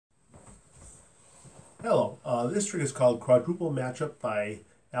Hello, this trick is called Quadruple Matchup by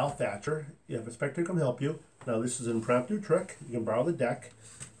Thatcher. You have a spectator come help you. Now this is an impromptu trick. You can borrow the deck.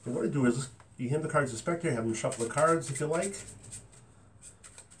 And what to do is you hand the cards to the spectator, have them shuffle the cards if you like.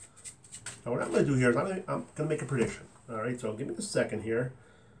 Now what I'm going to do here is I'm going to make a prediction. Alright, so give me a second here.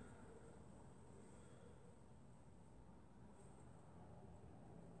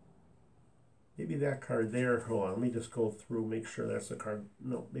 Maybe that card there. Hold on, let me just go through, make sure that's the card.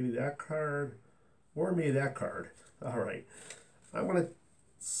 No, maybe that card. Or maybe that card. All right. I'm going to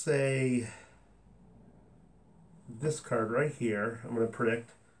say this card right here. I'm going to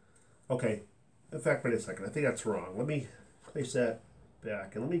predict. Okay. In fact, wait a second. I think that's wrong. Let me place that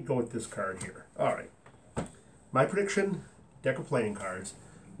back. And let me go with this card here. All right. My prediction, deck of playing cards.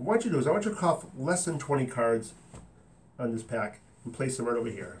 What I want you to do is I want you to call less than 20 cards on this pack and place them right over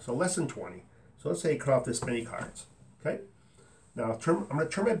here. So less than 20. So let's say you cut off this many cards. Okay? Now, I'm going to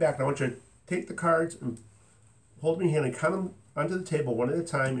turn my back and I want you to take the cards and hold them in your hand and count them onto the table one at a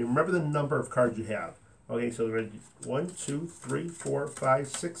time. And remember the number of cards you have. Okay, so we're going to do 1, 2, 3, 4, 5,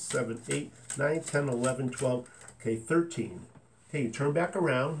 6, 7, 8, 9, 10, 11, 12, okay, 13. Okay, you turn back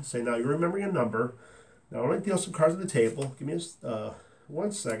around. Say, now you're remembering a number. Now I'm going to deal some cards on the table. Give me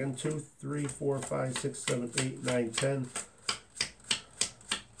 1 second. 2, 3, 4, 5, 6, 7, 8, 9, 10.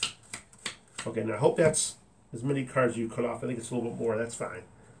 Okay, now I hope that's as many cards you cut off. I think it's a little bit more. That's fine.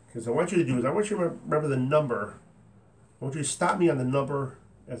 Because I want you to do is I want you to remember the number. I want you to stop me on the number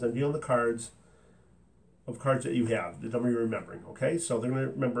as I'm dealing the cards of cards that you have, the number you're remembering. Okay, so they're going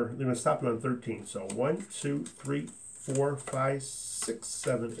to remember. They're going to stop you on 13. So 1, 2, 3, 4, 5, 6,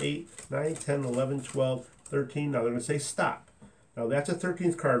 7, 8, 9, 10, 11, 12, 13. Now they're going to say stop. Now that's a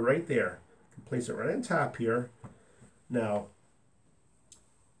 13th card right there. You can place it right on top here. Now,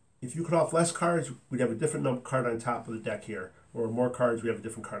 if you cut off less cards, we'd have a different card on top of the deck here. Or more cards, we have a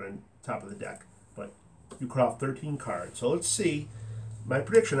different card on top of the deck. But you cut off 13 cards. So let's see. My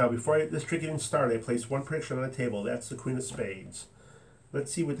prediction now, before this trick even started, I placed one prediction on the table. That's the Queen of Spades.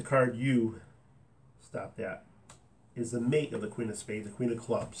 Let's see what the card you, stop that, is the mate of the Queen of Spades, the Queen of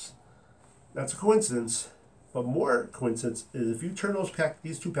Clubs. That's a coincidence. But more coincidence is if you turn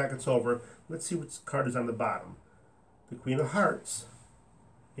these two packets over, let's see what card is on the bottom. The Queen of Hearts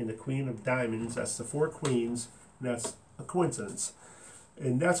and the Queen of Diamonds. That's the 4 queens. And that's a coincidence.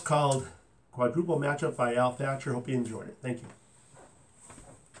 And that's called Quadruple Matchup by Thatcher. Hope you enjoyed it. Thank you.